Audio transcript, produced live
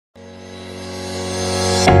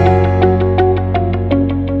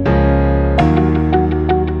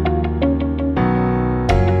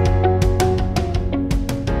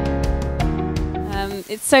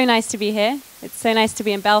so nice to be here. It's so nice to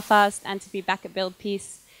be in Belfast and to be back at Build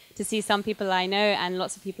Peace, to see some people I know and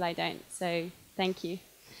lots of people I don't. So thank you.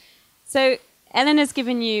 So Eleanor's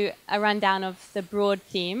given you a rundown of the broad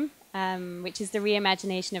theme, which is the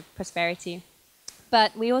reimagination of prosperity.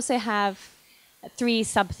 But we also have 3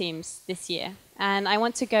 sub-themes this year. And I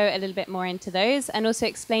want to go a little bit more into those and also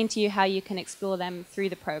explain to you how you can explore them through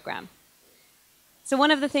the program. So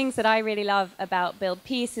one of the things that I really love about Build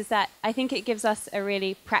Peace is that I think it gives us a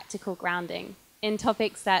really practical grounding in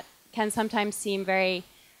topics that can sometimes seem very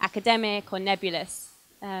academic or nebulous.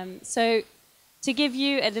 So to give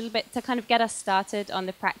you a little bit, to kind of get us started on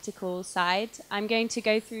the practical side, I'm going to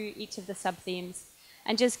go through each of the sub-themes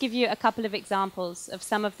and just give you a couple of examples of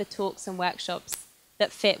some of the talks and workshops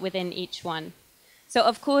that fit within each one. So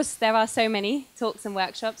of course, there are so many talks and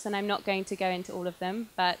workshops, and I'm not going to go into all of them,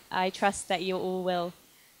 but I trust that you all will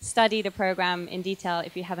study the program in detail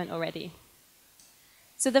if you haven't already.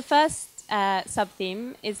 So the first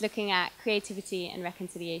sub-theme is looking at creativity and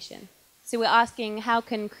reconciliation. So we're asking, how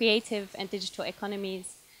can creative and digital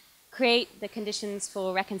economies create the conditions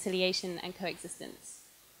for reconciliation and coexistence?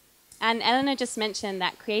 And Eleanor just mentioned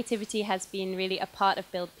that creativity has been really a part of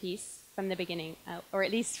Build Peace from the beginning, or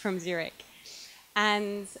at least from Zurich.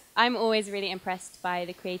 And I'm always really impressed by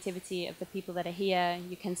the creativity of the people that are here.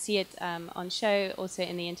 You can see it on show, also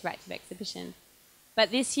in the interactive exhibition.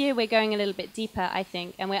 But this year we're going a little bit deeper, I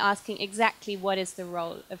think, and we're asking exactly what is the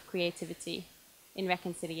role of creativity in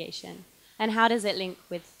reconciliation, and how does it link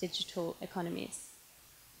with digital economies?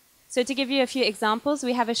 So to give you a few examples,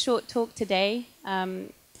 we have a short talk today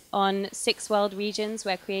on 6 world regions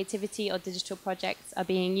where creativity or digital projects are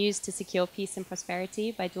being used to secure peace and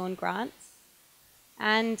prosperity by Dawn Grant.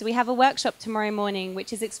 And we have a workshop tomorrow morning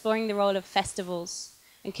which is exploring the role of festivals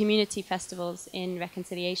and community festivals in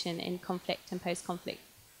reconciliation in conflict and post-conflict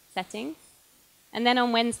settings. And then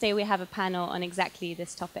on Wednesday we have a panel on exactly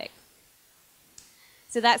this topic.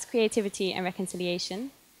 So that's creativity and reconciliation.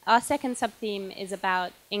 Our second sub-theme is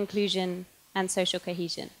about inclusion and social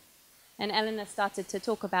cohesion. And Eleanor started to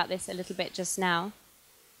talk about this a little bit just now.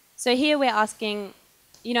 So here we're asking,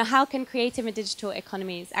 how can creative and digital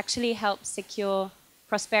economies actually help secure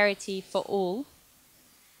prosperity for all?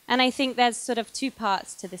 And I think there's sort of 2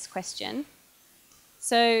 parts to this question.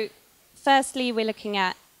 So firstly, we're looking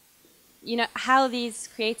at how these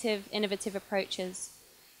creative, innovative approaches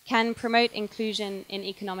can promote inclusion in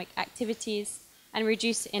economic activities and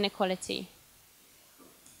reduce inequality.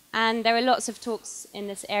 And there are lots of talks in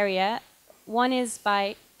this area. One is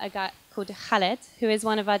by a guy called Khaled, who is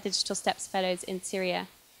one of our Digital Steps Fellows in Syria.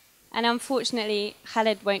 And unfortunately,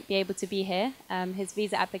 Khaled won't be able to be here. His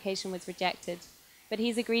visa application was rejected. But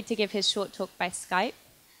he's agreed to give his short talk by Skype.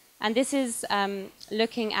 And this is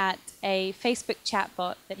looking at a Facebook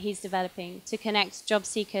chatbot that he's developing to connect job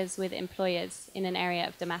seekers with employers in an area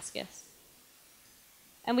of Damascus.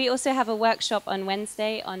 And we also have a workshop on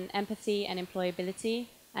Wednesday on empathy and employability.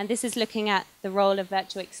 And this is looking at the role of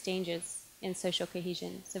virtual exchanges in social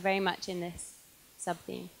cohesion, so very much in this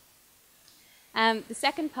sub-theme. The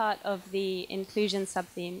second part of the inclusion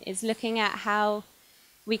sub-theme is looking at how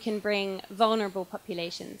we can bring vulnerable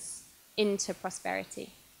populations into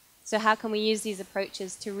prosperity. So how can we use these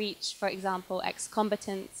approaches to reach, for example,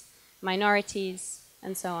 ex-combatants, minorities,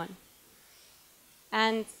 and so on?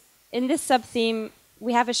 And in this sub-theme,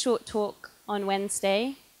 we have a short talk on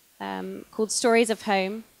Wednesday called Stories of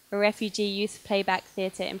Home, a refugee youth playback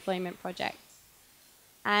theatre employment project.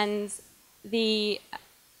 And the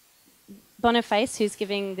Boniface, who's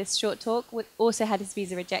giving this short talk, also had his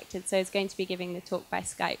visa rejected, so he's going to be giving the talk by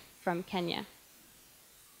Skype from Kenya.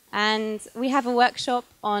 And we have a workshop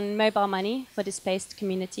on mobile money for displaced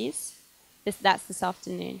communities. That's this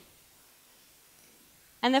afternoon.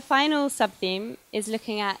 And the final sub-theme is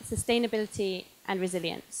looking at sustainability and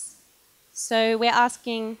resilience. So we're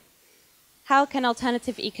asking, how can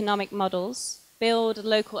alternative economic models build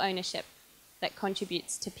local ownership that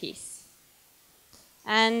contributes to peace?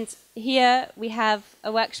 And here we have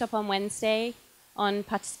a workshop on Wednesday on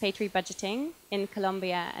participatory budgeting in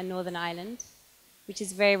Colombia and Northern Ireland, which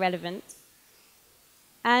is very relevant.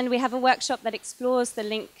 And we have a workshop that explores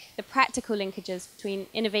the practical linkages between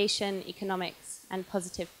innovation, economics, and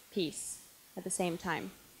positive peace at the same time.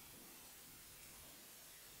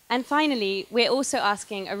 And finally, we're also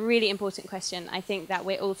asking a really important question, I think, that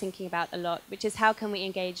we're all thinking about a lot, which is how can we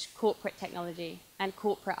engage corporate technology and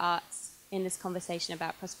corporate arts in this conversation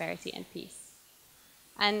about prosperity and peace?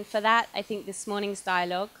 And for that, I think this morning's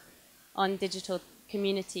dialogue on digital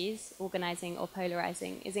communities, organizing or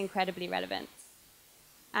polarizing, is incredibly relevant.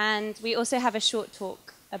 And we also have a short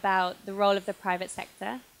talk about the role of the private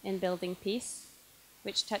sector in building peace.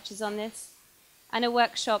 which touches on this, and a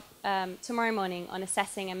workshop tomorrow morning on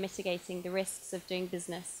assessing and mitigating the risks of doing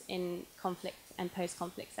business in conflict and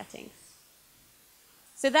post-conflict settings.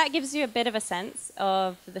 So that gives you a bit of a sense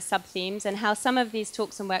of the sub-themes and how some of these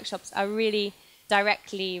talks and workshops are really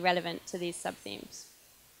directly relevant to these sub-themes.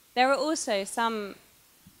 There are also some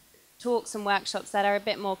talks and workshops that are a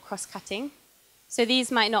bit more cross-cutting. So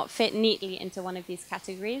these might not fit neatly into one of these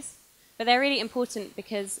categories, but they're really important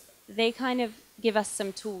because they kind of give us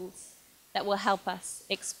some tools that will help us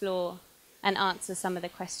explore and answer some of the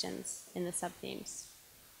questions in the sub-themes.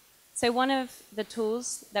 So one of the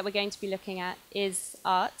tools that we're going to be looking at is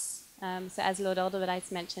arts. So as Lord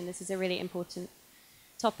Alderweireld mentioned, this is a really important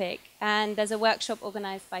topic. And there's a workshop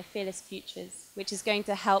organized by Fearless Futures, which is going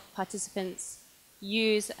to help participants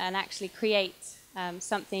use and actually create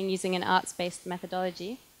something using an arts-based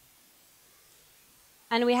methodology.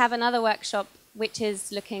 And we have another workshop which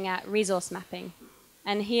is looking at resource mapping.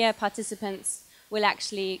 And here participants will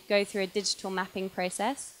actually go through a digital mapping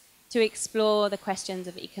process to explore the questions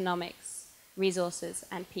of economics, resources,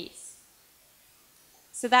 and peace.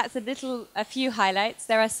 So that's a few highlights.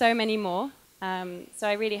 There are so many more, so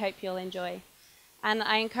I really hope you'll enjoy. And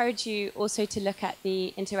I encourage you also to look at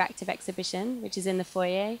the interactive exhibition, which is in the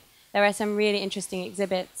foyer. There are some really interesting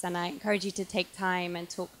exhibits, and I encourage you to take time and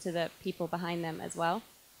talk to the people behind them as well.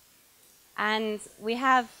 And we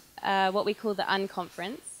have what we call the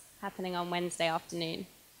Unconference happening on Wednesday afternoon.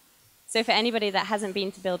 So for anybody that hasn't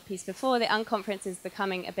been to Build Peace before, the Unconference is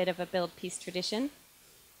becoming a bit of a Build Peace tradition.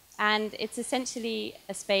 And it's essentially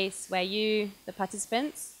a space where you, the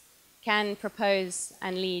participants, can propose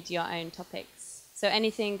and lead your own topics. So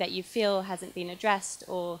anything that you feel hasn't been addressed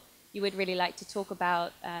or you would really like to talk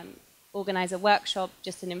about, organize a workshop,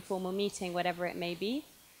 just an informal meeting, whatever it may be,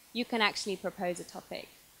 you can actually propose a topic.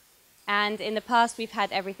 And in the past, we've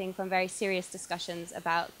had everything from very serious discussions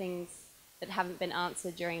about things that haven't been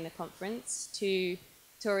answered during the conference to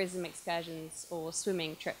tourism excursions or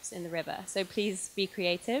swimming trips in the river. So please be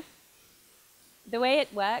creative. The way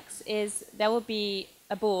it works is there will be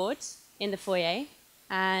a board in the foyer,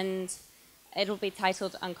 and it'll be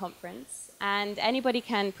titled Unconference. And anybody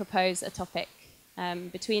can propose a topic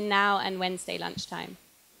between now and Wednesday lunchtime.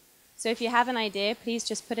 So if you have an idea, please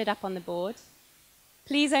just put it up on the board.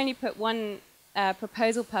 Please only put one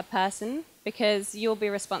proposal per person, because you'll be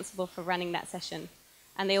responsible for running that session,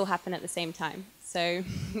 and they all happen at the same time. So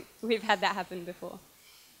we've had that happen before.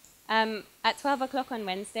 At 12 o'clock on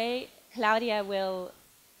Wednesday, Claudia will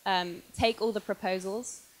take all the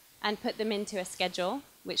proposals and put them into a schedule,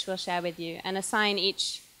 which we'll share with you, and assign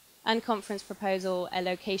each unconference proposal a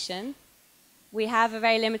location. We have a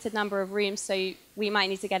very limited number of rooms, so we might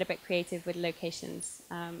need to get a bit creative with locations.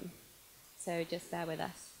 So just bear with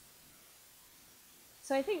us.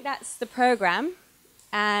 So I think that's the program,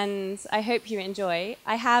 and I hope you enjoy.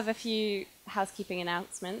 I have a few housekeeping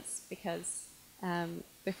announcements because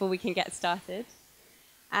before we can get started.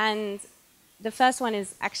 And the first one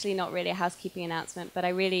is actually not really a housekeeping announcement, but I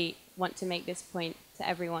really want to make this point to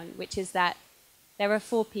everyone, which is that there are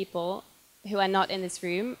 4 people who are not in this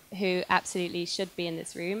room who absolutely should be in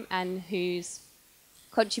this room and whose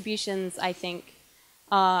contributions, I think,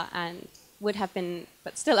 are and would have been,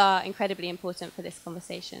 but still are, incredibly important for this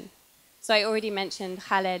conversation. So I already mentioned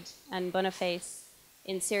Khaled and Boniface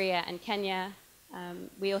in Syria and Kenya.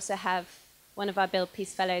 We also have one of our Build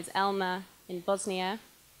Peace Fellows, Elma, in Bosnia,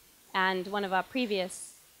 and one of our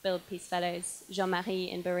previous Build Peace Fellows, Jean-Marie,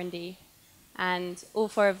 in Burundi. And all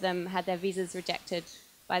 4 of them had their visas rejected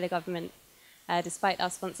by the government, despite our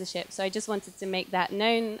sponsorship. So I just wanted to make that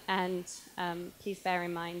known, and please bear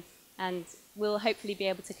in mind. And we'll hopefully be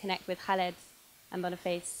able to connect with Khaled and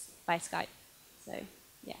Boniface by Skype. So,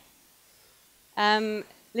 yeah.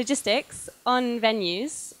 Logistics on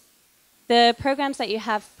venues. The programs that you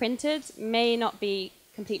have printed may not be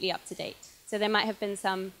completely up to date. So there might have been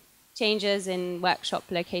some changes in workshop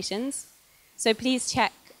locations. So please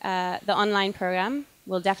check the online program.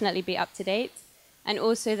 Will definitely be up to date. And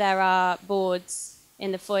also there are boards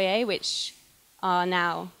in the foyer which are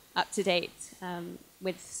now up to date,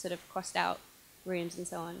 with sort of crossed out rooms and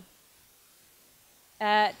so on.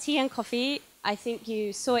 Tea and coffee, I think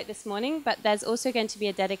you saw it this morning, but there's also going to be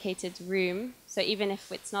a dedicated room. So even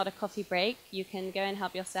if it's not a coffee break, you can go and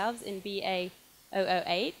help yourselves in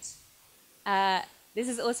BA008. This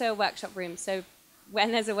is also a workshop room. So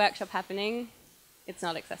when there's a workshop happening, it's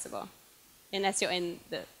not accessible unless you're in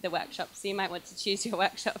the workshop. So you might want to choose your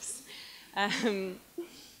workshops.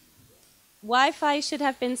 Wi-Fi should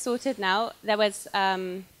have been sorted now. There was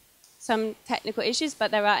some technical issues, but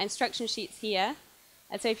there are instruction sheets here.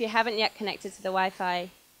 And so if you haven't yet connected to the Wi-Fi,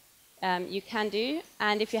 you can do.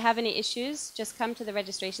 And if you have any issues, just come to the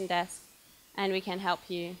registration desk and we can help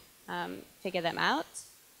you figure them out.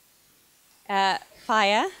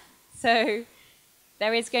 Fire. So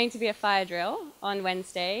there is going to be a fire drill on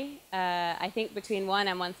Wednesday, I think between 1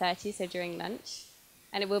 and 1:30, so during lunch.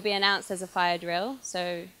 And it will be announced as a fire drill,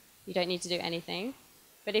 so you don't need to do anything.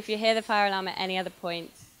 But if you hear the fire alarm at any other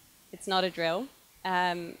point, it's not a drill.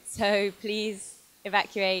 So please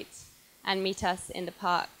evacuate and meet us in the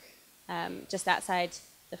park just outside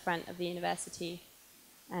the front of the university,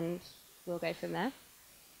 and we'll go from there.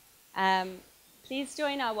 Please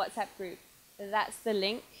join our WhatsApp group. That's the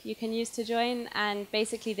link you can use to join, and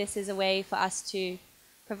basically this is a way for us to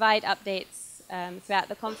provide updates throughout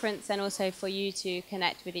the conference and also for you to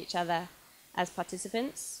connect with each other as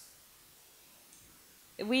participants.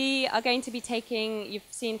 We are going to be taking, you've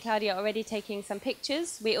seen Claudia already taking some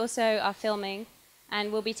pictures. We also are filming,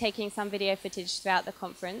 and we'll be taking some video footage throughout the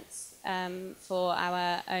conference for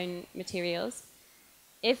our own materials.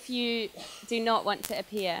 If you do not want to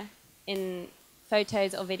appear in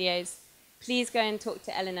photos or videos, please go and talk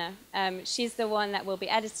to Eleanor. She's the one that will be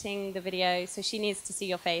editing the video, so she needs to see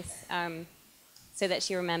your face so that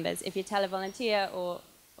she remembers. If you tell a volunteer or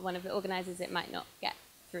one of the organizers, it might not get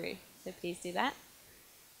through, so please do that.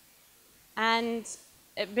 And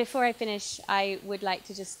before I finish, I would like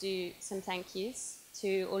to just do some thank yous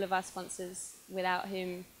to all of our sponsors, without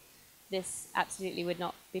whom this absolutely would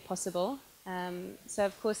not be possible. So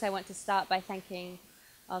of course I want to start by thanking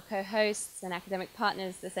our co-hosts and academic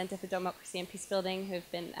partners, the Center for Democracy and Peacebuilding, who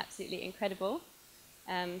have been absolutely incredible.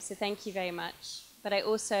 So thank you very much. But I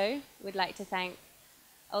also would like to thank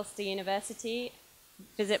Ulster University,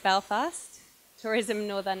 Visit Belfast, Tourism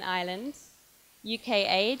Northern Ireland, UK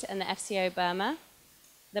Aid and the FCO Burma,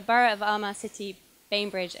 the Borough of Armagh City,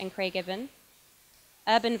 Bainbridge and Craigavon,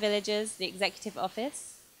 Urban Villages, the Executive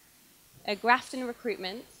Office, Grafton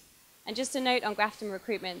Recruitment. And just a note on Grafton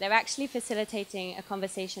Recruitment, they're actually facilitating a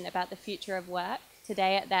conversation about the future of work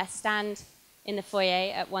today at their stand in the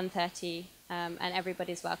foyer at 1:30, and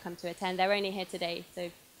everybody's welcome to attend. They're only here today, so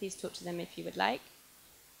please talk to them if you would like.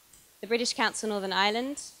 The British Council Northern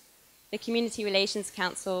Ireland, the Community Relations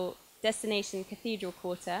Council, Destination Cathedral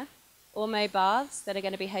Quarter, Ormo Baths that are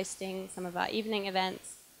going to be hosting some of our evening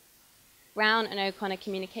events, Brown and O'Connor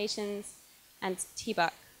Communications, and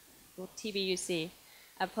TBUC, or TBUC.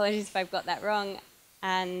 Apologies if I've got that wrong.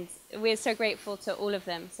 And we're so grateful to all of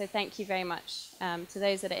them. So thank you very much to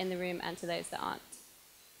those that are in the room and to those that aren't.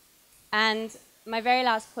 And my very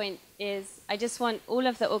last point is I just want all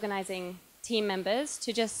of the organizing team members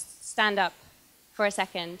to just stand up for a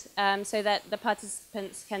second so that the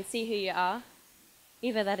participants can see who you are.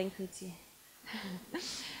 Either that includes.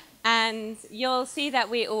 And you'll see that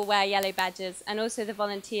we all wear yellow badges, and also the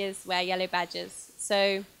volunteers wear yellow badges.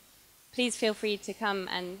 So please feel free to come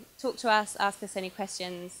and talk to us, ask us any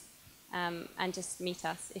questions, and just meet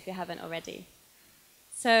us if you haven't already.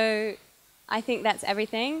 So I think that's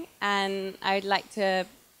everything, and I would like to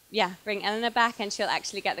bring Eleanor back, and she'll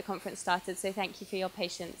actually get the conference started. So thank you for your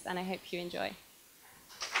patience, and I hope you enjoy.